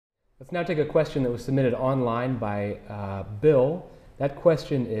Let's now take a question that was submitted online by Bill. That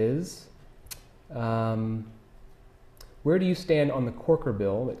question is, where do you stand on the Corker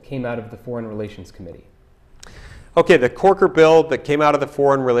bill that came out of the Foreign Relations Committee? Okay, the Corker bill that came out of the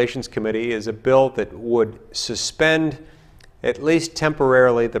Foreign Relations Committee is a bill that would suspend, at least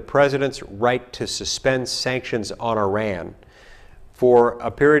temporarily, the president's right to suspend sanctions on Iran for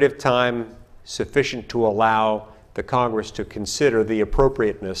a period of time sufficient to allow the Congress to consider the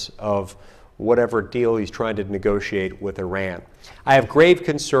appropriateness of whatever deal he's trying to negotiate with Iran. I have grave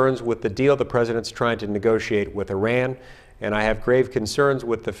concerns with the deal the president's trying to negotiate with Iran, and I have grave concerns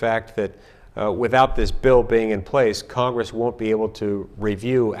with the fact that without this bill being in place, Congress won't be able to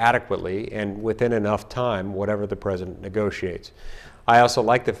review adequately and within enough time whatever the president negotiates. I also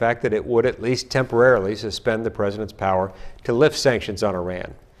like the fact that it would at least temporarily suspend the president's power to lift sanctions on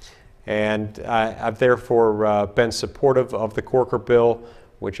Iran. And I've therefore been supportive of the Corker bill,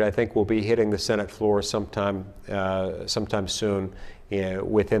 which I think will be hitting the Senate floor sometime soon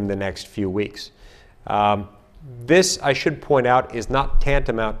within the next few weeks. This, I should point out, is not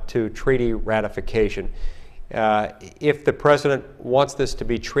tantamount to treaty ratification. If the president wants this to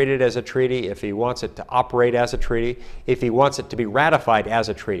be treated as a treaty, if he wants it to operate as a treaty, if he wants it to be ratified as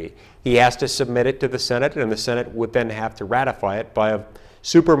a treaty, he has to submit it to the Senate, and the Senate would then have to ratify it by a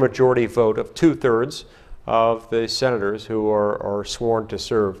supermajority vote of 2/3 of the senators who are sworn to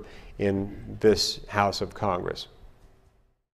serve in this House of Congress.